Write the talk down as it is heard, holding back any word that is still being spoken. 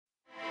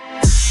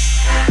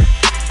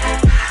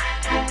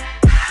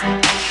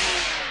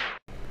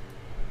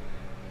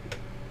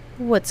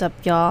What's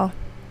up, y'all?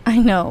 I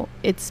know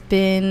it's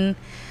been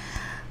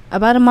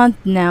about a month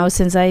now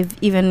since I've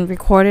even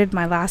recorded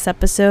my last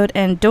episode,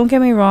 and don't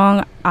get me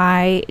wrong,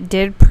 I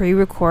did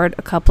pre-record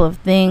a couple of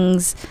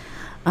things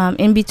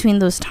in between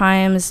those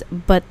times,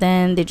 but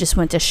then they just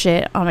went to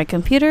shit on my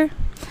computer,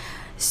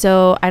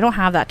 so I don't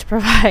have that to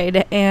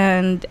provide.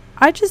 And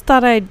I just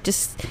thought I'd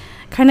just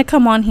kind of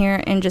come on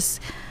here and just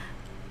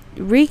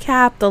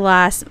recap the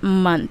last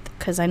month,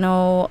 because I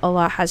know a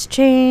lot has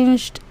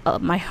changed.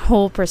 My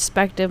whole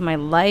perspective, my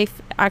life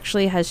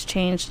actually has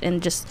changed in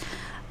just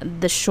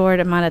the short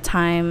amount of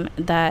time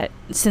that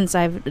since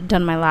I've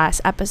done my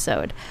last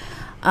episode.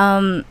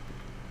 But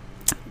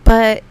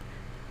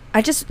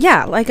I just,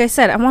 like I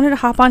said, I wanted to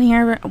hop on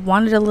here,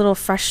 wanted a little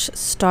fresh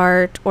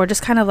start, or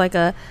just kind of like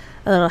a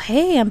little,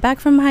 hey, I'm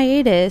back from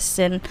hiatus,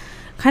 and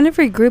kind of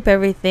regroup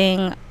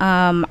everything.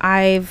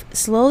 I've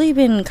slowly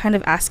been kind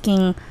of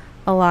asking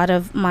a lot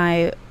of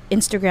my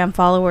Instagram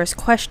followers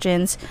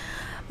questions.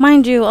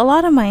 Mind you, a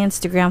lot of my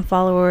Instagram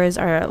followers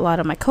are a lot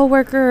of my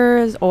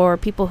coworkers or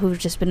people who've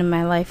just been in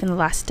my life in the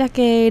last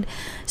decade.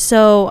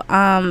 So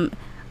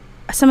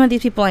some of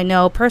these people I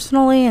know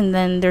personally, and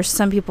then there's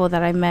some people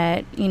that I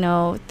met,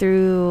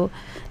 through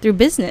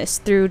business,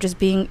 through just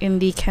being in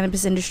the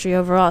cannabis industry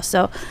overall.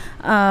 So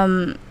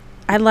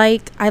I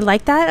like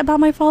that about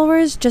my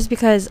followers, just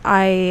because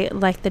I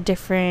like the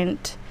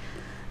different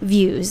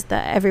views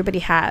that everybody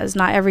has.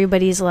 Not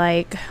everybody's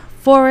like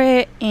for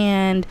it.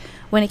 And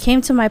when it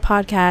came to my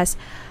podcast,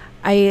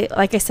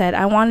 like I said,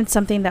 I wanted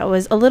something that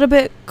was a little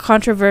bit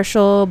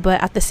controversial,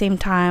 but at the same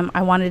time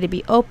I wanted to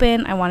be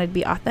open, I wanted to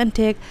be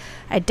authentic.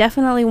 I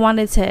definitely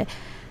wanted to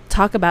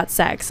talk about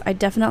sex. I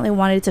definitely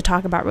wanted to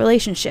talk about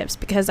relationships,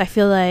 because I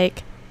feel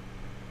like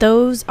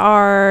those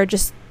are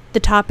just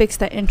the topics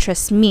that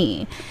interest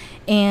me.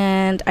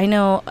 And I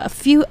know a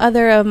few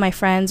other of my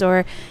friends,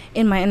 or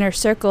in my inner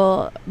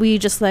circle, we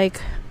just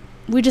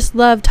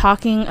love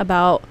talking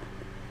about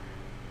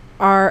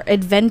our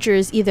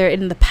adventures, either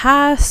in the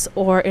past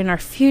or in our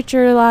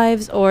future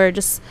lives, or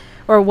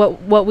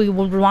what we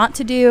would want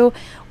to do,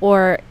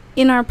 or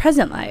in our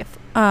present life.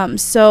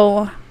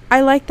 So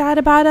I like that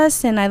about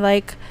us, and I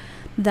like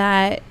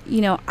that,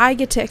 I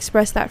get to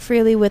express that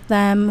freely with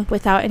them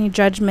without any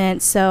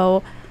judgment.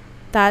 So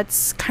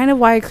that's kind of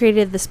why I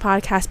created this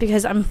podcast,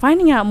 because I'm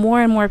finding out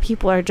more and more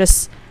people are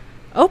just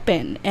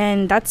open,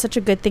 and that's such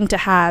a good thing to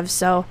have.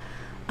 So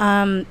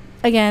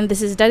again,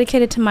 this is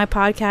dedicated to my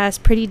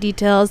podcast, Pretty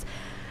Details.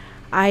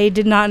 I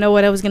did not know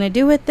what I was going to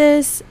do with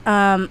this,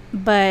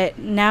 but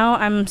now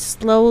I'm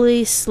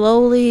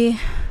slowly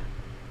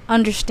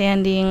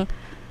understanding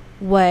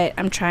what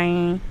I'm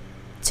trying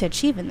to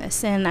achieve in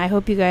this, and I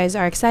hope you guys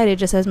are excited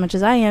just as much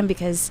as I am,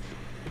 because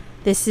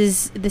this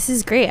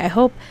is great. I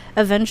hope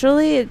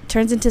eventually it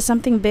turns into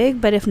something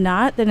big, but if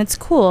not, then it's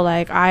cool.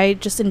 Like, I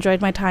just enjoyed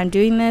my time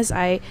doing this.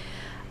 I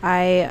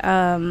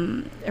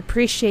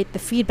appreciate the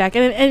feedback,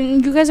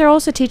 and you guys are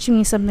also teaching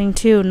me something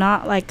too.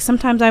 Not like,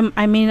 sometimes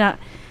I may not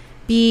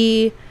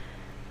be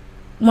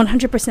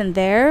 100%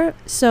 there,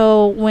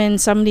 so when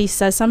somebody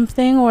says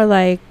something, or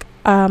like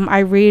I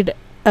read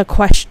a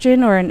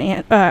question or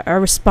a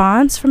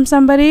response from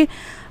somebody,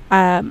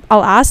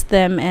 I'll ask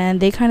them, and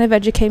they kind of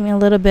educate me a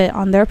little bit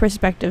on their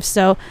perspective.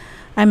 So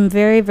I'm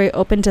very, very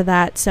open to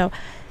that. So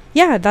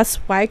yeah, that's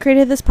why I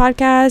created this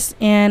podcast.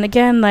 And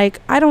again, like,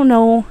 I don't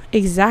know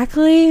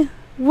exactly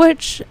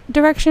which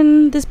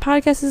direction this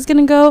podcast is going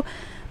to go,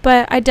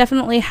 but I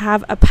definitely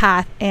have a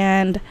path,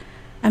 and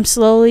I'm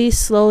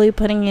slowly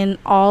putting in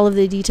all of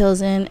the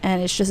details in,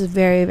 and it's just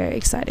very, very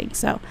exciting.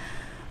 So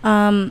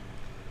let's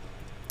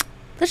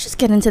just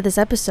get into this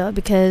episode,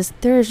 because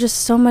there is just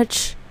so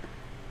much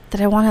that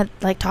I want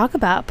to like talk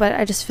about, but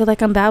I just feel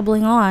like I'm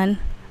babbling on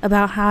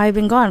about how I've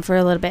been gone for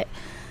a little bit.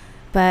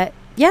 But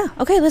yeah,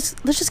 okay, let's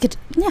just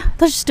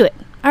do it.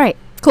 All right,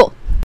 cool.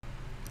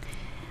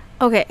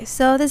 Okay,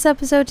 so this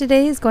episode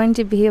today is going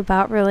to be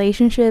about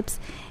relationships,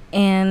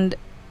 and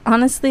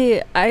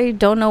honestly, I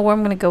don't know where I'm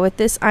going to go with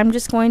this. I'm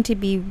just going to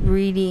be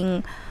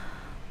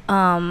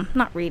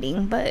not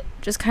reading, but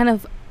just kind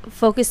of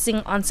focusing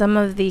on some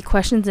of the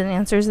questions and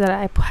answers that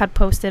I had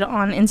posted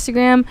on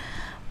Instagram.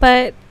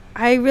 But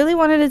I really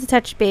wanted to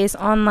touch base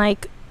on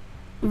like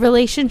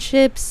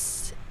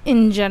relationships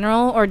in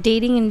general, or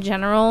dating in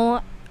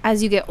general,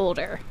 as you get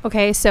older.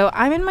 Okay, so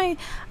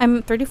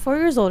I'm 34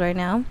 years old right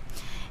now,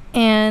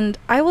 and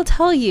I will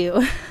tell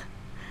you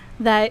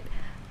that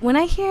when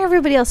I hear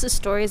everybody else's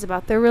stories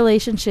about their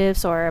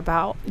relationships, or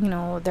about,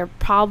 their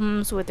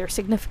problems with their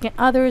significant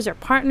others or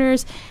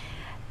partners,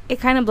 it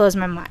kind of blows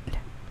my mind.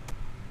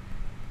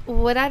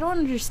 What I don't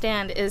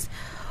understand is,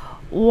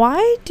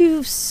 why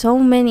do so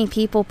many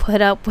people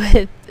put up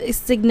with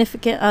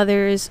significant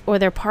others or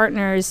their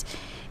partners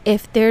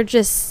if they're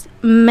just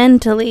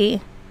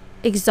mentally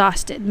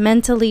exhausted,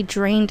 mentally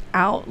drained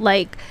out?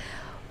 Like,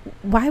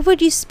 why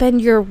would you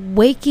spend your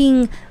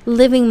waking,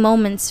 living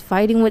moments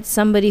fighting with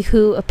somebody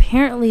who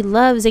apparently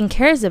loves and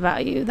cares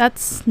about you?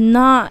 That's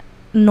not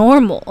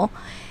normal.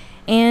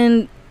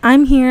 And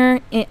I'm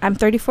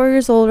 34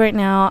 years old right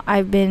now.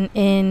 I've been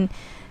in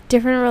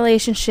different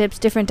relationships,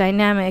 different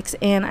dynamics,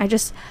 and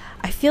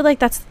I feel like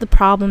that's the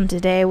problem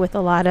today with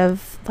a lot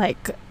of,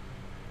 like,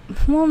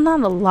 well,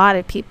 not a lot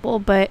of people,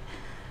 but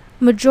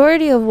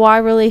majority of why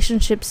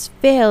relationships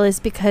fail is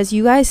because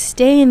you guys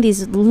stay in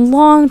these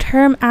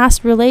long-term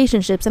ass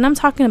relationships. And I'm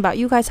talking about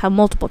you guys have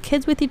multiple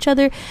kids with each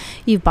other,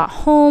 you've bought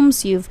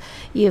homes, you've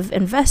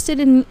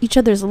invested in each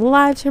other's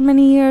lives for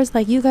many years.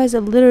 Like, you guys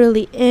are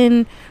literally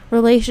in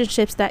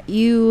relationships that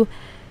you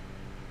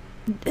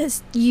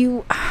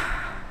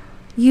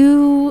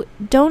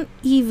don't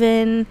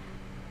even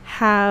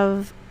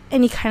have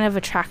any kind of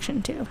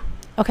attraction to.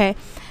 Okay,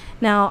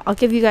 now I'll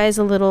give you guys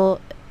a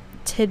little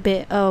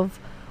tidbit of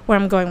where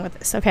I'm going with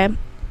this. Okay,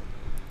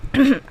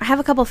 I have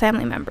a couple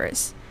family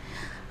members,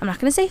 I'm not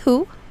gonna say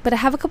who, but I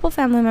have a couple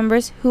family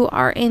members who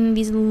are in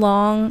these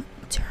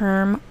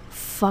long-term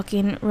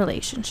fucking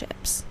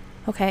relationships.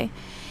 Okay,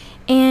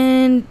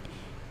 and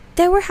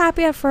they were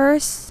happy at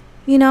first,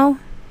 you know,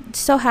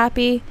 so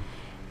happy,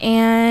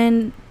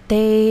 and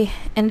they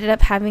ended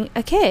up having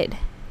a kid.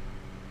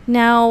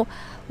 Now,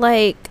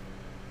 like,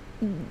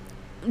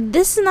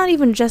 this is not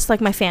even just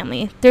like my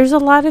family. There's a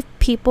lot of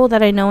people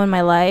that I know in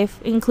my life,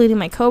 including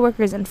my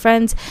coworkers and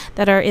friends,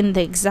 that are in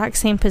the exact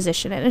same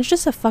position, and it's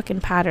just a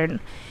fucking pattern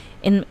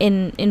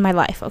in my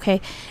life.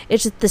 Okay,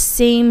 it's just the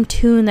same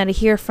tune that I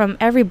hear from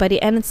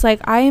everybody, and it's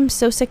like, I am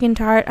so sick and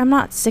tired. I'm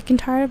not sick and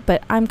tired,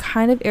 but I'm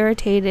kind of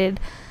irritated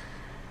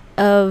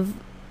of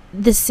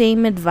the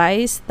same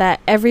advice that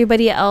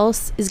everybody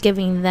else is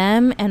giving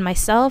them and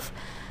myself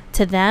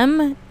to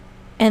them,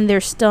 and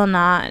they're still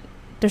not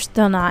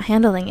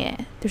handling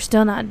it. They're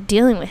still not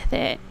dealing with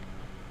it.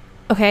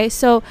 Okay,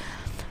 so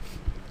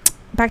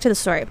back to the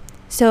story.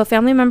 So a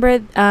family member,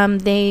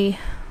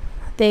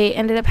 they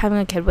ended up having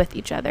a kid with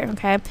each other.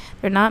 Okay,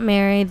 they're not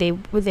married.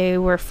 They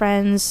were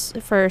friends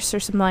first or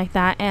something like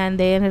that, and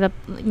they ended up,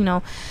 you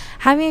know,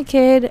 having a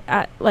kid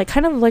at, like,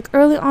 kind of like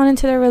early on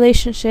into their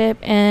relationship,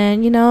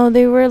 and, you know,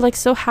 they were like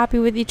so happy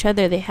with each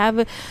other.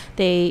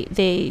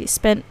 They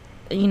spent,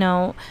 you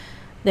know,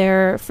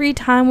 their free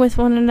time with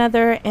one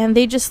another, and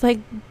they just like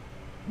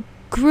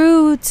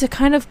grew to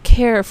kind of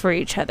care for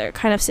each other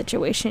kind of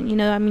situation. You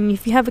know, I mean,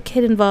 if you have a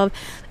kid involved,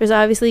 there's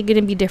obviously going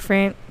to be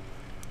different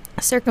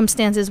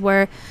circumstances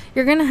where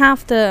you're going to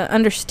have to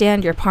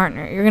understand your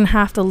partner. You're going to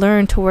have to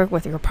learn to work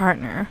with your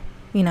partner,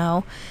 you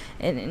know.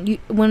 And you,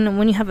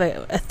 when you have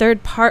a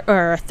third part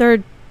or a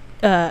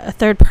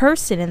third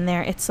person in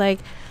there, it's like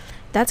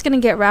that's going to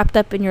get wrapped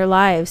up in your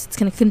lives. It's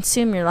going to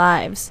consume your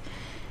lives.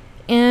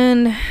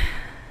 And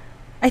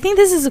I think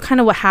this is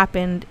kind of what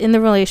happened in the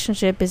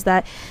relationship, is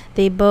that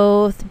they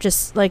both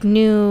just like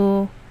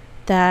knew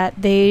that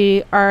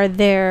they are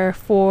there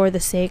for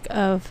the sake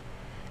of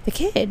the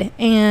kid,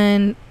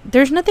 and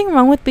there's nothing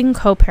wrong with being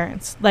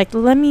co-parents. Like,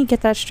 let me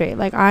get that straight.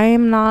 Like, I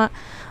am not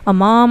a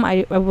mom.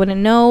 I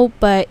wouldn't know,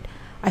 but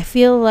I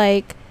feel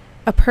like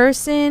a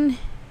person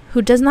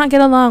who does not get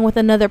along with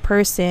another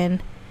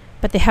person,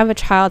 but they have a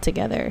child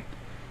together,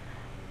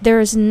 there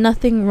is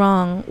nothing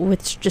wrong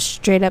with just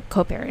straight up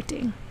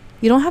co-parenting.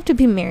 You don't have to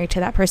be married to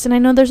that person. I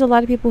know there's a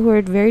lot of people who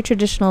are very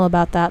traditional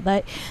about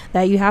that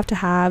you have to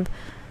have,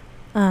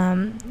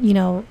 you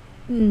know,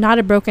 not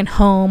a broken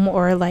home,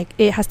 or like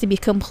it has to be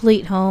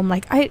complete home.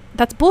 Like,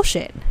 that's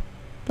bullshit.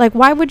 Like,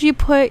 why would you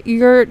put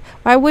your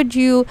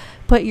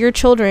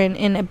children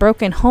in a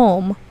broken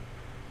home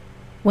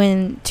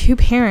when two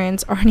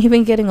parents aren't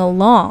even getting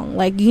along?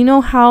 Like, you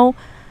know how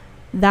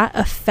that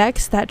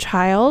affects that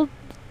child?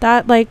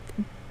 That, like,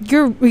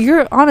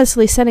 you're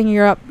honestly setting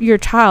your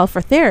child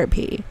for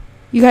therapy.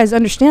 You guys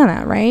understand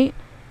that, right?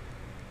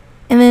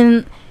 And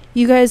then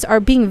you guys are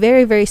being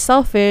very, very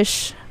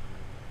selfish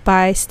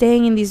by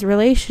staying in these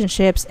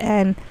relationships.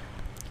 And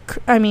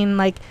I mean,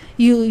 like,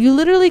 you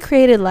literally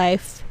created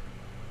life,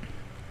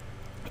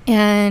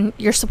 and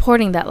you're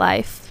supporting that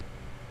life,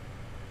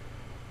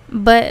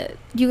 but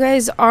you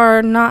guys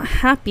are not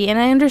happy. And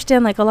I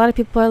understand, like, a lot of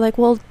people are like,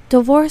 well,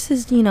 divorce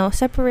is, you know,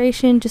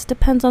 separation just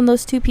depends on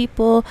those two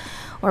people,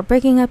 or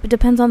breaking up, it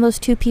depends on those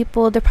two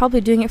people. They're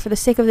probably doing it for the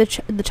sake of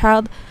the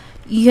child.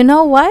 You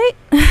know what?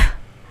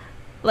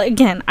 Like,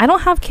 again, I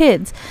don't have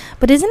kids,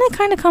 but isn't it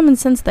kind of common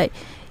sense that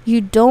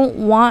you don't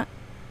want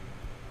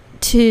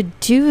to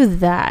do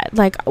that?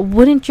 Like,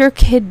 wouldn't your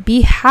kid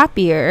be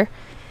happier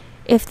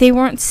if they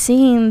weren't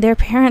seeing their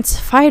parents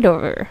fight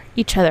over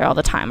each other all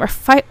the time, or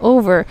fight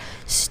over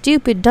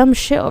stupid, dumb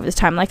shit over the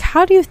time? Like,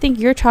 how do you think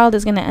your child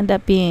is going to end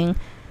up being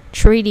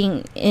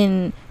treating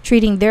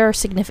their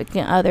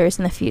significant others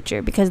in the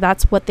future? Because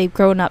that's what they've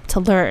grown up to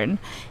learn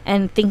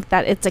and think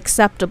that it's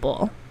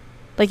acceptable.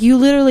 Like, you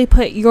literally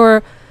put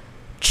your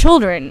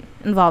children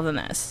involved in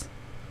this.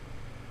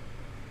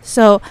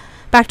 So,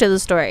 back to the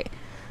story.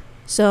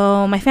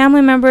 So, my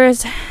family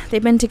members,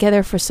 they've been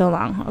together for so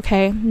long,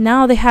 okay?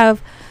 Now they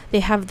have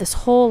this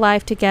whole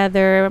life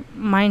together.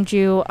 Mind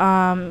you,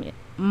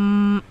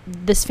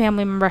 this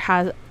family member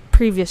has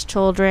previous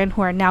children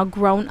who are now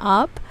grown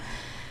up.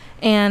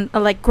 And,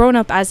 like, grown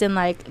up as in,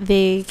 like,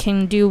 they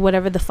can do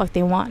whatever the fuck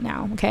they want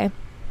now, okay?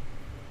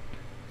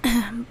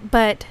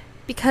 But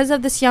because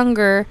of this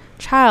younger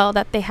child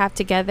that they have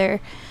together,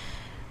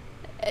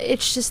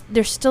 it's just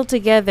they're still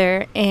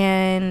together.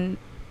 And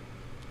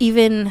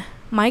even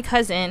my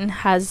cousin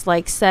has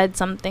like said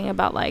something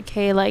about like,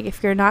 hey, like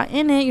if you're not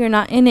in it, you're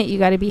not in it, you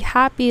got to be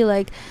happy,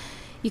 like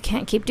you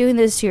can't keep doing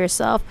this to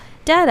yourself.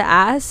 Dead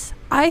ass.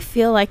 I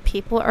feel like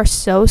people are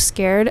so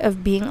scared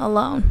of being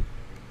alone,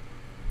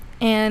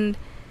 and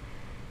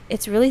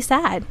it's really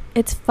sad.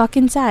 It's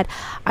fucking sad.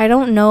 I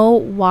don't know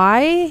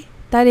why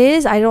that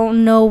is. I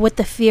don't know what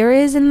the fear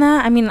is in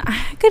that. I mean,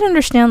 I could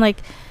understand like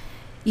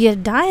you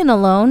dying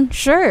alone,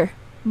 sure,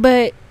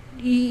 but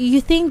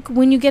you think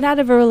when you get out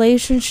of a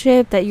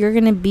relationship that you're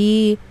gonna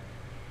be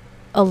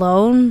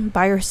alone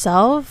by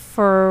yourself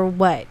for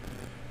what?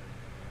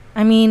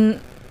 I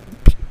mean,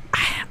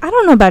 I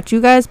don't know about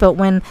you guys, but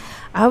when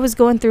I was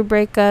going through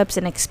breakups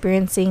and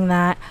experiencing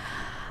that,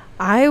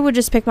 I would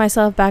just pick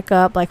myself back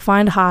up, like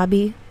find a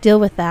hobby, deal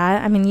with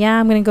that. I mean, yeah,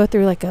 I'm gonna go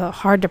through like a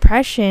hard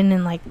depression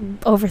and like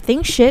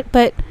overthink shit,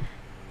 but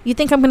you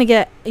think I'm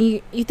gonna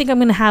you think I'm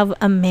gonna have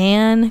a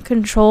man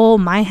control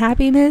my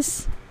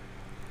happiness?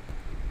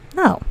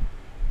 No.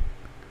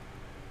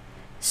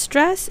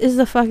 Stress is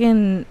the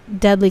fucking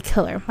deadly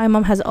killer. My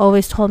mom has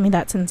always told me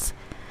that since,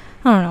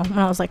 I don't know, when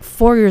I was like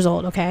 4 years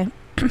old, okay?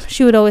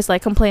 She would always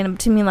like complain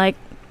to me like,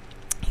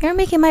 you're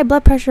making my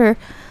blood pressure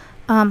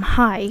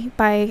high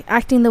by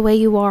acting the way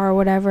you are or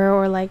whatever,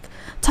 or like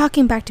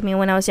talking back to me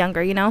when I was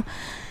younger, you know?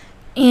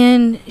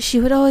 And she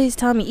would always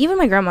tell me, even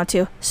my grandma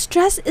too,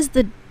 stress is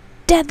the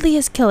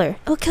deadliest killer.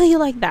 It'll kill you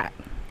like that.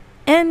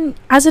 And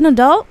as an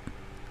adult,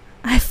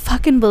 I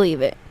fucking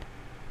believe it.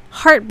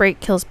 Heartbreak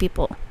kills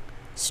people.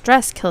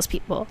 Stress kills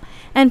people.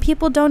 And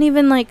people don't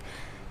even like,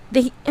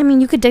 I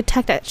mean, you could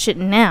detect that shit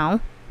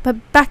now,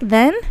 but back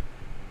then,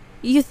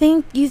 you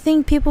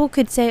think people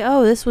could say,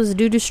 oh, this was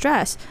due to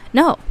stress?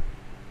 No.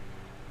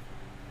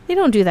 They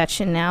don't do that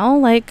shit now.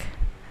 Like,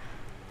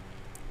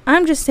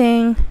 I'm just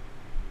saying,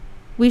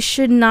 we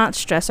should not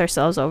stress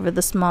ourselves over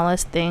the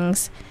smallest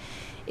things.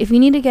 If you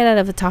need to get out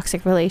of a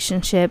toxic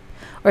relationship,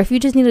 or if you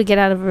just need to get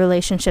out of a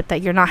relationship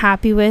that you're not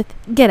happy with,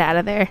 get out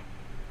of there.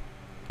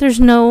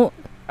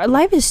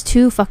 Life is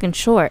too fucking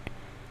short.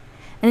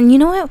 And you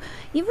know what?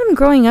 Even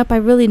growing up, I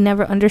really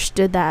never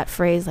understood that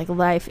phrase, like,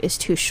 life is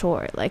too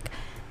short. Like,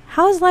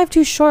 how is life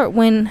too short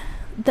when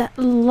the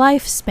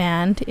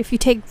lifespan, if you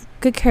take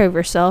good care of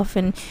yourself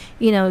and,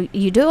 you know,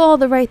 you do all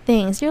the right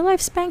things, your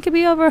lifespan could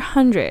be over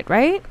 100,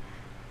 right?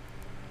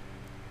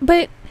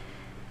 But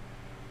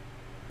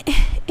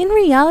in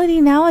reality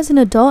now, as an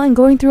adult and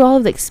going through all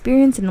of the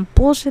experience and the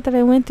bullshit that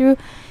I went through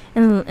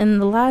in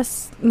the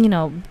last, you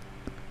know,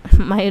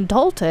 my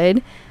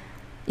adulthood,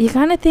 you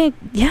kind of think,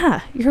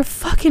 yeah, you're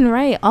fucking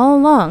right all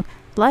along.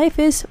 Life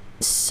is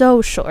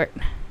so short.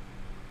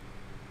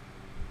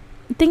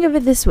 Think of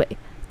it this way.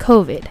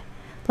 COVID.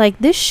 Like,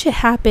 this shit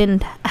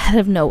happened out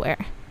of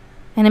nowhere.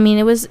 And I mean,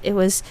 there was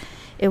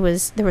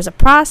a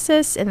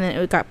process, and then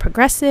it got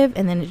progressive,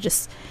 and then it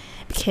just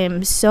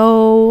became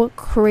so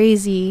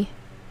crazy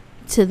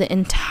to the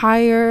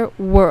entire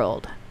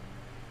world.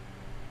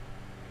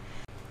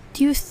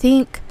 Do you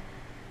think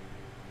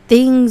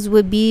things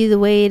would be the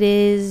way it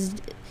is?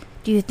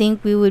 Do you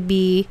think we would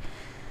be,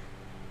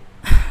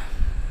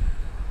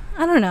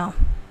 I don't know.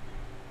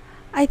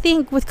 I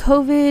think with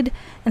COVID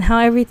and how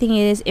everything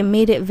is, it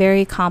made it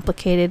very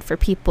complicated for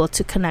people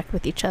to connect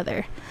with each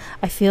other.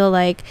 I feel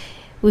like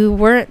we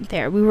weren't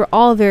there. We were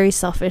all very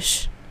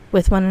selfish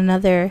with one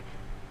another.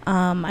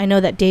 I know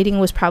that dating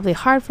was probably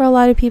hard for a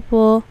lot of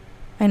people.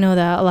 I know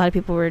that a lot of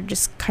people were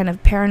just kind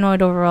of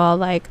paranoid overall,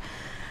 like,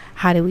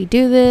 how do we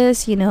do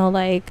this? You know,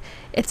 like,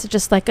 it's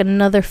just like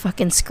another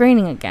fucking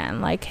screening again.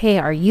 Like, hey,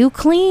 are you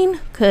clean?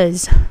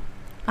 'Cause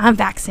I'm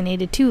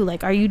vaccinated too.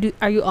 Like, are you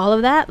all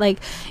of that? Like,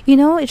 you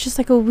know, it's just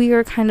like a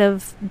weird kind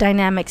of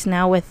dynamics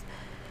now with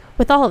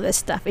all of this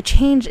stuff. It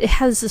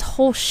has this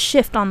whole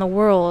shift on the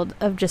world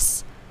of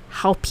just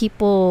how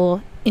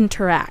people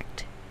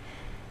interact.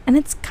 And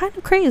it's kind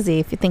of crazy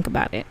if you think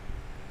about it.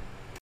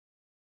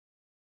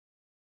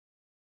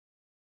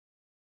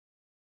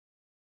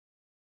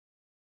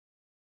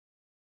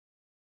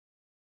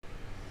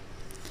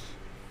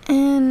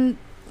 And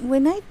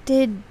when I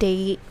did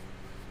date,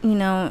 you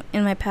know,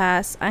 in my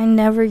past, I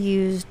never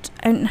used,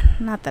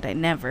 not that I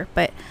never,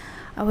 but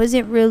I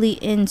wasn't really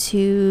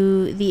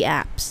into the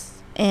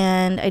apps.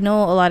 And I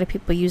know a lot of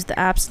people use the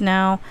apps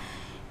now,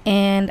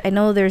 and I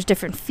know there's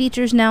different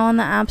features now on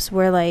the apps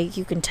where, like,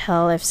 you can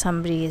tell if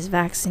somebody is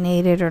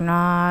vaccinated or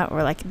not,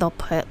 or like they'll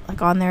put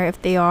like on there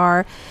if they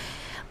are.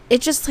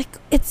 It just like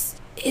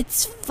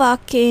it's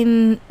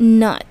fucking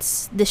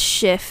nuts, the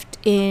shift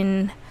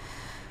in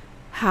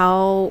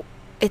how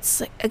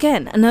it's, like,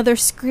 again, another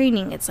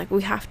screening. It's like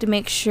we have to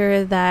make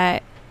sure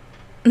that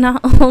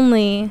not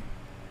only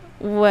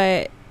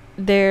what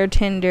their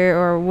Tinder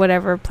or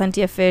whatever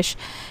Plenty of Fish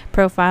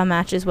profile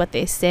matches what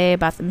they say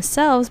about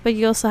themselves, but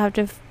you also have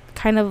to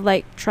kind of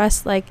like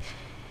trust, like,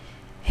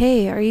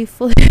 hey, are you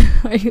fully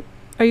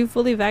are you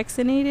fully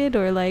vaccinated,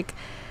 or like,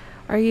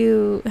 are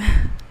you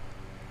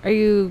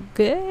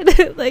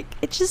good? Like,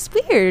 it's just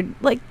weird.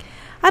 Like,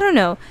 I don't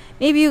know.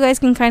 Maybe you guys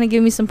can kind of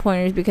give me some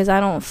pointers, because I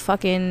don't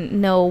fucking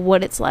know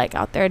what it's like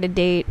out there to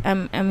date.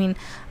 I mean,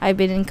 I've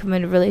been in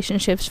committed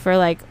relationships for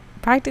like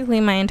practically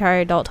my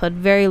entire adulthood,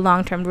 very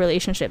long-term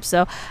relationships,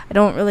 so I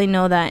don't really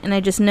know that. And I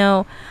just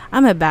know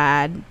I'm a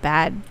bad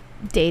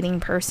dating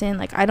person.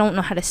 Like, I don't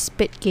know how to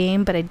spit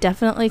game, but I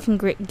definitely can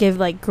give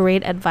like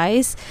great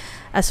advice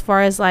as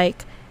far as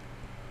like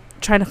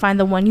trying to find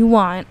the one you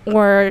want,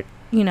 or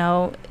you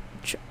know,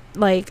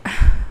 like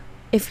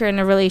if you're in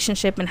a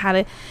relationship, and how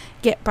to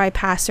get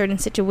bypass certain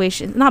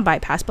situations, not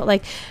bypass, but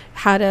like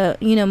how to,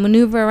 you know,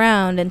 maneuver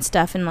around and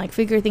stuff, and like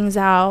figure things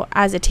out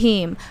as a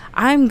team.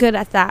 I'm good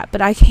at that,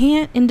 but I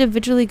can't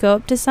individually go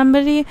up to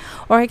somebody,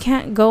 or I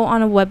can't go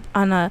on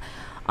an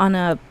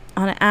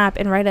app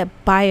and write a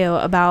bio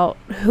about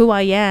who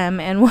I am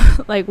and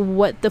like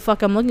what the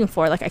fuck I'm looking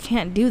for. Like, I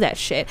can't do that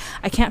shit.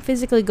 I can't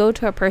physically go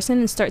to a person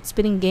and start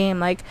spitting game.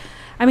 Like,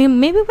 I mean,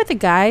 maybe with a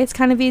guy it's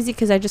kind of easy,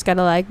 because I just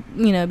gotta like,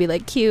 you know, be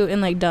like cute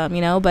and like dumb,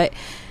 you know. But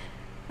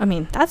I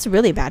mean, that's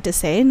really bad to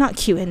say, not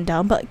cute and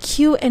dumb, but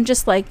cute and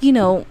just like, you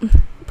know,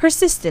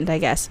 persistent, I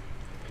guess.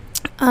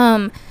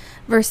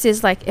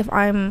 Versus like if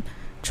I'm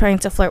trying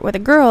to flirt with a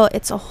girl,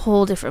 it's a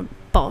whole different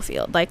ball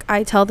field. Like,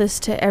 I tell this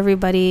to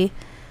everybody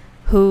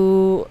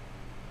who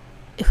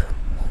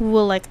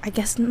will, like, I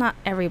guess not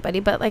everybody,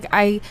 but like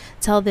I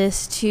tell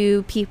this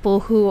to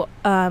people who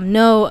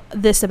know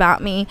this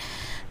about me,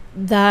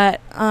 that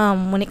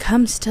when it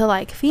comes to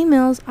like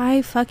females,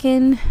 I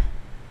fucking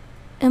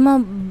am a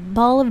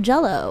ball of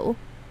jello.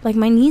 Like,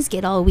 my knees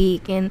get all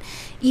weak, and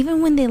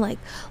even when they like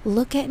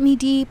look at me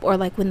deep, or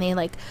like when they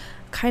like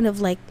kind of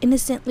like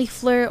innocently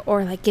flirt,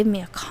 or like give me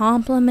a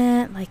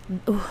compliment, like,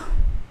 ooh,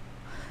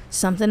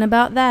 something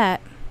about that,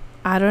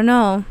 I don't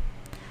know,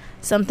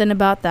 something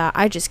about that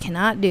I just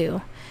cannot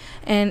do.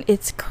 And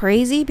it's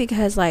crazy,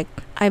 because like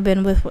I've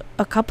been with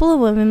a couple of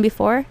women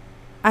before,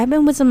 I've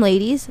been with some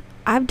ladies,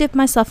 I've dipped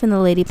myself in the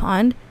lady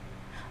pond,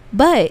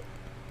 but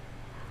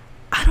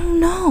I don't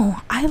know,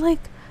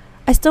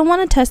 I still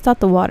want to test out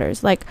the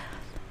waters. Like,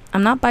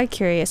 I'm not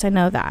bi-curious, I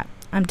know that,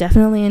 I'm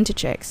definitely into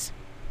chicks,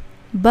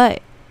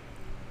 but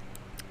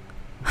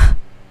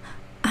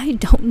I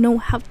don't know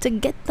how to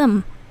get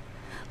them.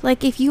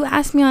 Like, if you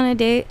ask me on a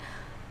date,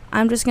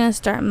 I'm just gonna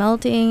start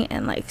melting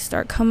and like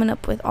start coming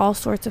up with all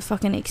sorts of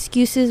fucking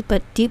excuses,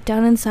 but deep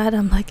down inside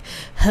I'm like,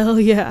 hell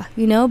yeah,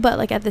 you know. But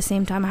like at the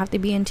same time, I have to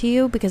be into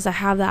you, because I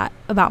have that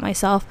about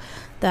myself,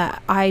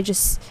 that I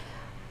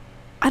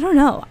don't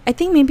know, I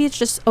think maybe it's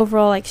just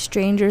overall like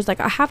strangers, like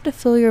I have to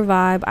feel your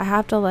vibe, I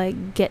have to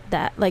like get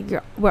that like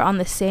we're on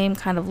the same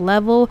kind of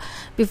level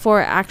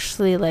before I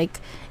actually like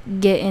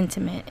get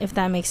intimate, if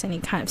that makes any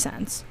kind of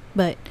sense.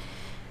 But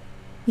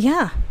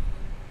yeah,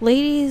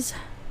 ladies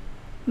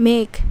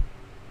make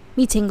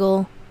me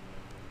tingle.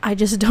 I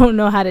just don't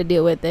know how to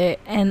deal with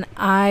it, and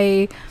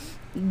I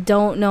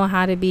don't know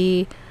how to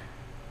be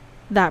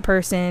that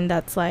person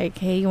that's like,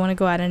 hey, you want to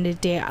go out on a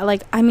date?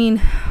 Like, I mean,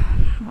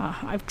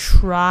 I've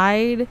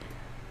tried,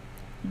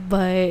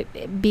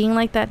 but being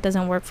like that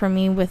doesn't work for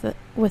me with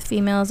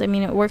females. I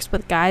mean, it works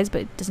with guys,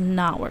 but it does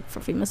not work for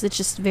females. It's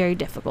just very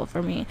difficult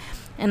for me,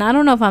 and I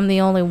don't know if I'm the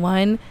only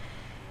one.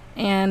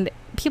 And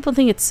people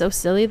think it's so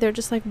silly. They're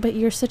just like, but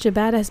you're such a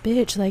badass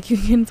bitch, like you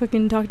can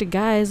fucking talk to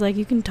guys, like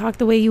you can talk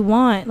the way you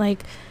want,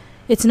 like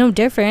it's no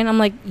different. I'm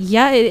like,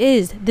 yeah, it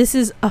is. This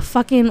is a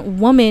fucking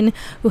woman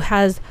who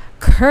has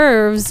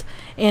curves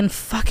and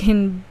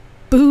fucking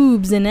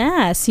boobs and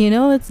ass, you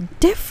know. It's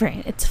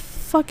different. It's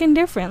fucking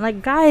different.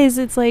 Like, guys,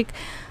 it's like,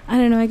 I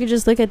don't know, I could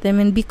just look at them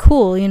and be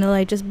cool, you know,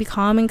 like just be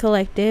calm and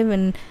collective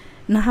and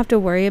not have to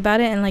worry about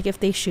it. And like if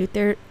they shoot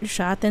their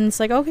shot, then it's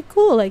like, okay,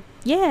 cool, like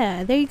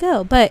yeah, there you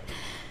go. But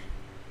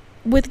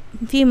with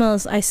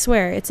females, I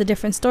swear it's a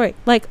different story.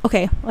 Like,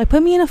 okay, like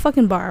put me in a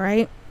fucking bar,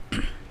 right?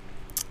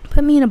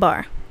 Put me in a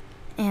bar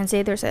and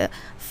say there's a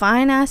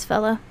fine ass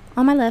fella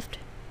on my left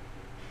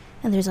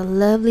and there's a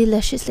lovely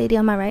luscious lady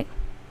on my right.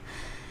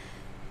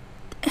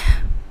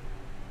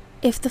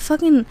 If the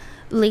fucking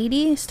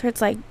lady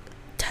starts like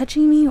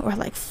touching me or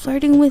like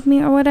flirting with me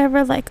or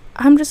whatever, like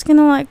I'm just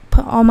gonna like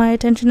put all my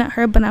attention at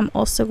her, but I'm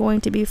also going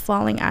to be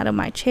falling out of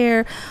my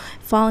chair,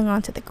 falling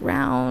onto the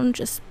ground,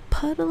 just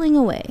puddling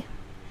away.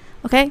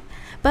 Okay?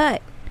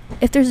 But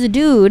if there's a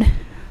dude,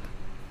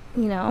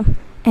 you know,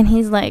 and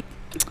he's like,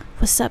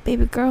 what's up,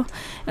 baby girl?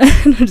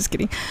 No, just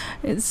kidding.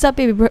 What's up,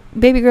 baby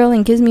girl,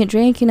 and gives me a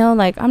drink, you know,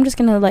 like I'm just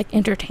gonna like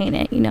entertain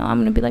it, you know. I'm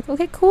gonna be like,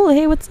 okay, cool,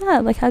 hey, what's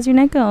up, like how's your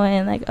night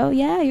going? Like, oh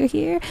yeah, you're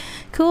here,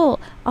 cool,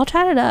 I'll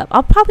chat it up.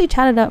 I'll probably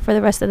chat it up for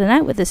the rest of the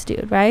night with this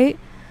dude, right?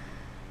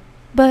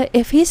 But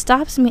if he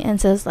stops me and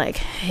says like,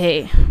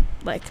 hey,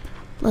 like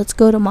let's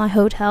go to my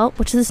hotel,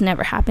 which this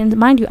never happens,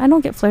 mind you, I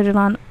don't get flirted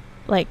on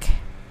like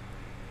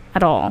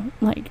at all.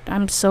 Like,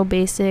 I'm so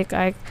basic,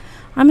 I'm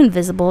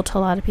invisible to a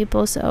lot of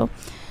people. So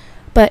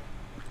but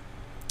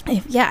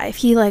if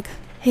he like,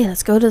 hey,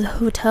 let's go to the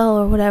hotel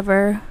or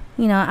whatever,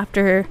 you know,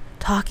 after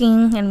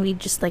talking and we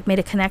just like made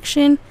a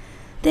connection,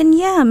 then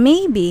yeah,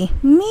 maybe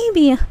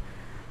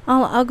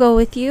I'll go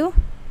with you.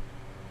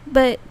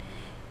 But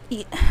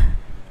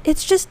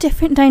it's just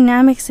different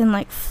dynamics in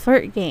like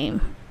flirt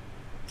game.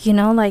 You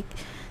know, like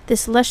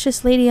this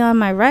luscious lady on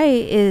my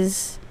right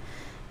is,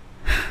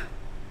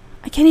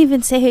 I can't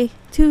even say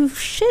two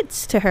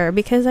shits to her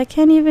because I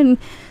can't even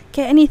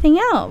get anything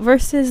out,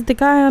 versus the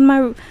guy on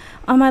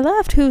my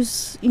left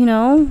who's, you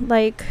know,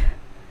 like,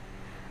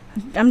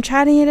 I'm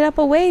chatting it up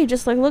away,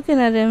 just like looking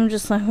at him,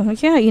 just like, oh,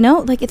 yeah, you know,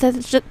 like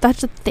that's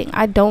the thing.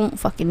 I don't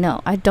fucking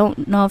know. I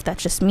don't know if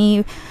that's just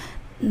me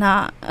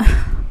not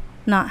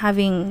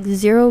having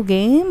zero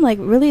game. Like,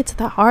 really, it's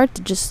that hard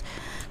to just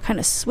kind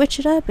of switch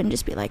it up and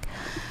just be like,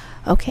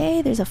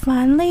 okay, there's a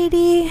fine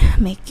lady,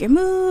 make your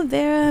move,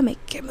 Vera,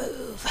 make your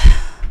move.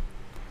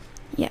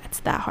 Yeah, it's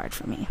that hard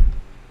for me.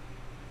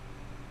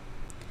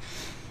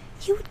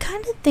 You would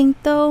kind of think,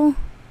 though,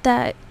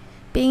 that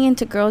being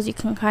into girls, you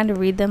can kind of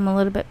read them a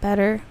little bit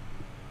better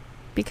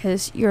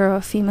because you're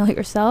a female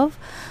yourself,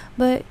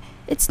 but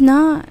it's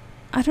not.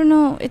 I don't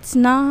know, it's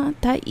not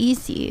that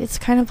easy. It's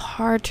kind of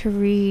hard to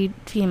read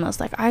females.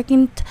 Like, I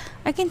can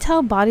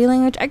tell body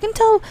language. I can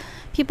tell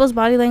people's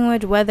body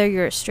language, whether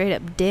you're a straight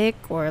up dick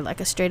or like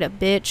a straight up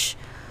bitch,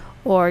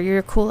 or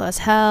you're cool as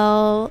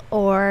hell,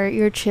 or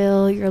you're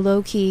chill, you're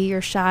low key,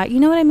 you're shy. You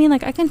know what I mean?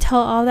 Like, I can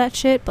tell all that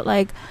shit, but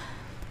like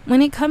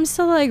when it comes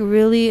to like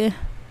really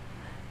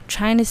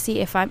trying to see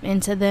if I'm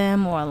into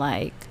them or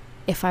like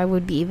if I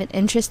would be even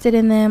interested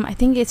in them, I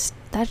think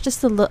that's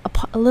just a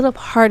little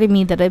part of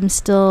me that I'm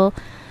still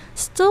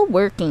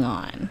working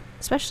on,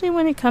 especially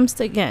when it comes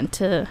to, again,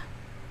 to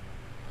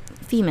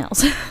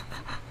females.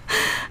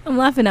 I'm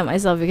laughing at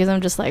myself because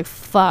I'm just like,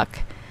 fuck,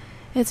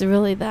 it's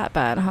really that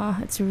bad, huh?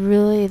 It's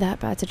really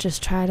that bad to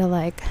just try to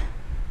like,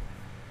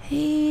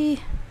 hey,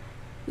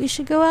 we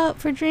should go out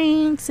for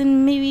drinks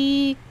and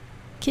maybe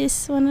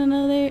kiss one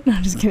another. No,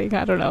 I'm just kidding.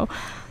 I don't know.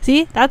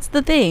 See, that's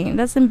the thing.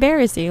 That's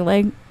embarrassing.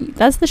 Like,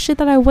 that's the shit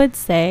that I would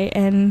say,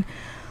 and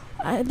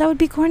that would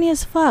be corny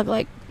as fuck.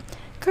 Like,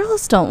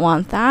 girls don't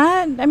want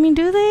that. I mean,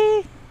 do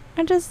they?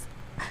 I just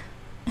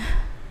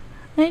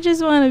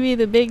want to be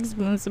the big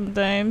spoon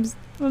sometimes.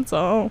 That's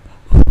all.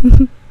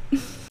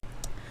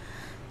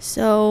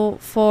 So,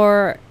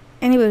 for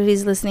anybody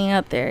who's listening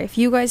out there, if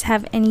you guys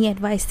have any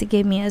advice to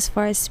give me as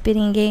far as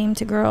spitting game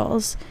to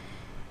girls,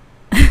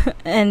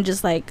 and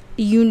just like,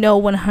 you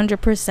know,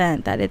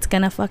 100% that it's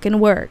gonna fucking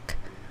work,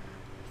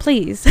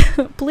 please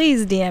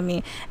please DM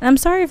me. And I'm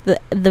sorry if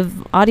the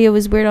audio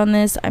is weird on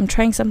this. I'm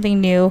trying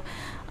something new,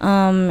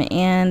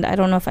 and I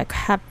don't know if I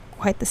have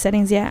quite the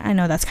settings yet. I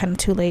know that's kind of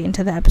too late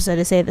into the episode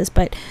to say this,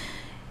 but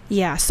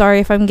yeah, sorry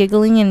if I'm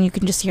giggling and you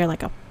can just hear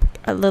like a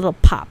little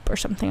pop or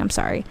something. I'm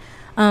sorry.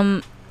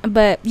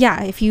 But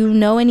yeah, if you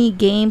know any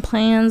game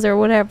plans or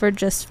whatever,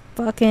 just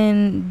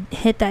fucking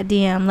hit that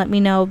DM, let me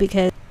know,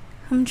 because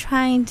I'm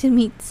trying to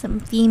meet some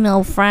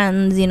female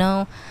friends, you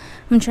know.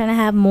 I'm trying to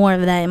have more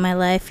of that in my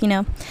life, you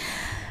know.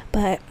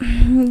 But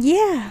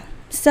yeah,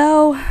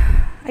 so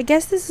I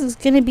guess this is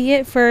going to be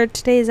it for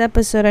today's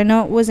episode. I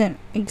know it wasn't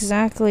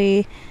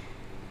exactly,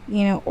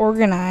 you know,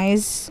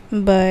 organized,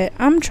 but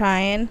I'm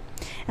trying.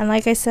 And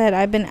like I said,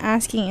 I've been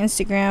asking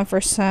Instagram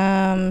for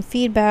some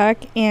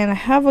feedback, and I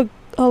have a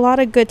lot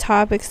of good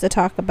topics to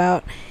talk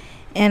about,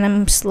 and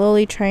I'm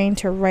slowly trying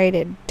to write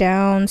it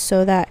down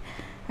so that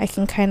I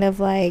can kind of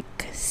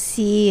like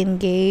see and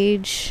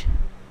gauge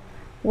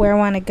where I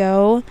want to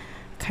go.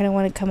 Kind of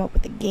want to come up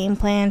with a game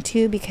plan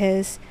too,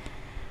 because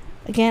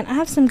again, I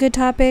have some good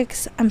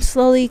topics. I'm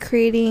slowly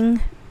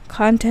creating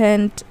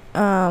content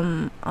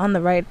on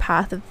the right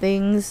path of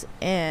things,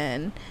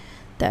 and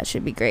that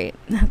should be great.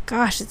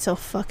 Gosh, it's so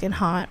fucking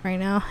hot right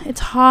now.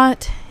 It's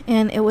hot,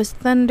 and it was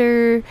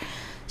thunder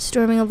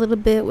storming a little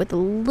bit with a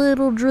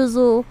little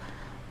drizzle.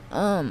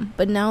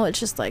 But now it's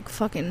just like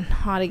fucking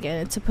hot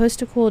again. It's supposed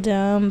to cool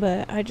down,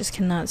 but I just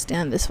cannot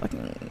stand this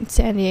fucking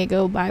San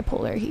Diego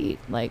bipolar heat.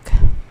 Like,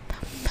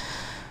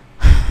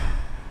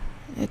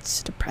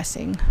 it's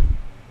depressing.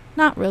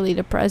 Not really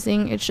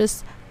depressing. It's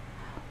just,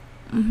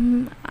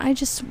 I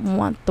just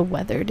want the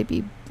weather to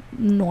be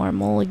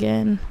normal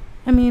again.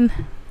 I mean,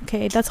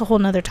 okay, that's a whole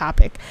nother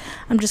topic.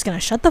 I'm just gonna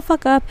shut the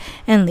fuck up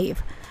and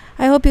leave.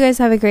 I hope you guys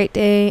have a great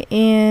day,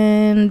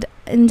 and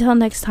until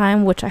next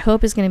time, which I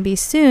hope is going to be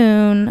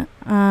soon,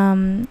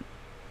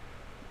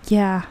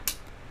 yeah,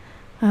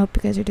 I hope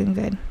you guys are doing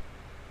good.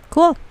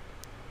 Cool.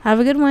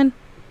 Have a good one.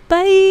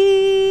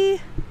 Bye.